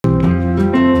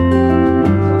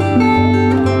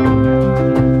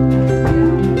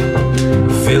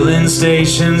Filling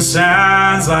station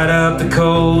signs light up the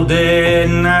cold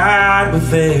dead night with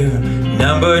their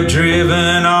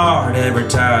number-driven art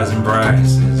advertising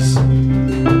prices.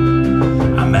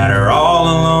 I'm at her all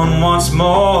alone once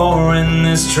more in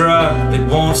this truck that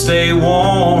won't stay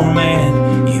warm,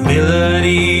 and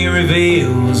humility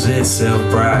reveals itself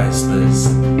priceless.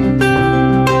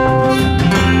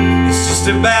 It's just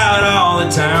about all the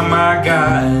time I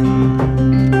got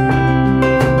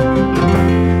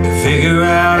figure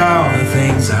out all the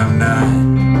things I'm not.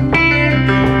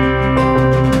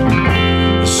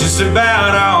 It's just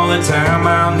about all the time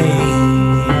I'll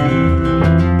need.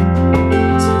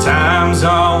 Sometimes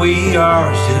all we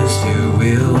are is just who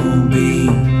we'll be.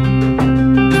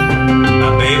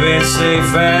 My baby's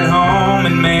safe at home,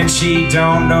 and man, she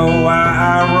don't know why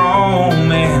I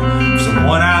roam. And for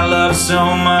someone I love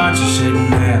so much, I shouldn't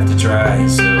have to try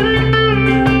so.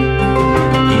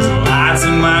 Lights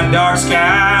in my dark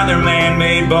sky, they're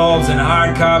man-made bulbs and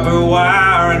hard copper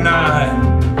wire, and not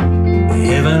the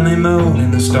heavenly moon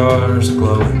and the stars are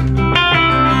glowing.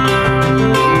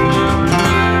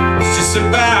 It's just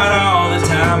about all the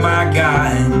time I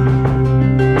got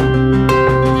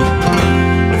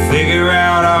to figure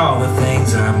out all the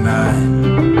things I'm not.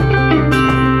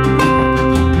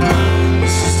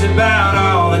 It's just about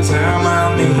all the time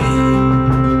I'll need.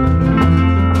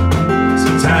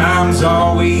 Sometimes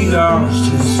all we are is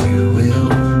just who we'll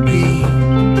be.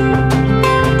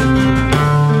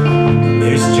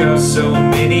 There's just so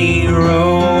many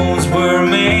roads where a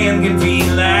man can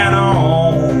feel at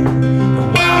home, but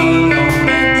while alone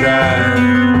and drive.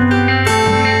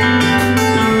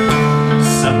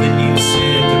 Something you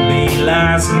said to me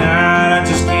last night, I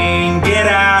just can't get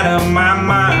out of my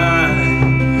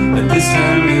mind, but this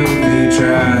time you'll be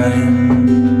trying.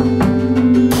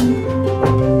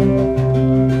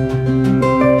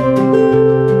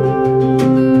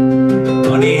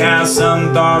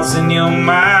 Some thoughts in your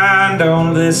mind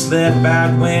don't list that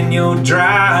bad when you're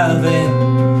driving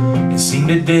and seem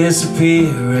to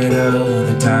disappear at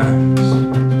other times.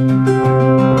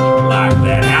 Like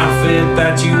that outfit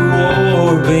that you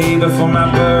wore, baby, for my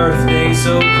birthday,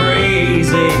 so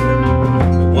crazy.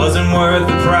 It wasn't worth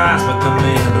the price, but the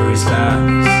memories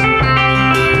times.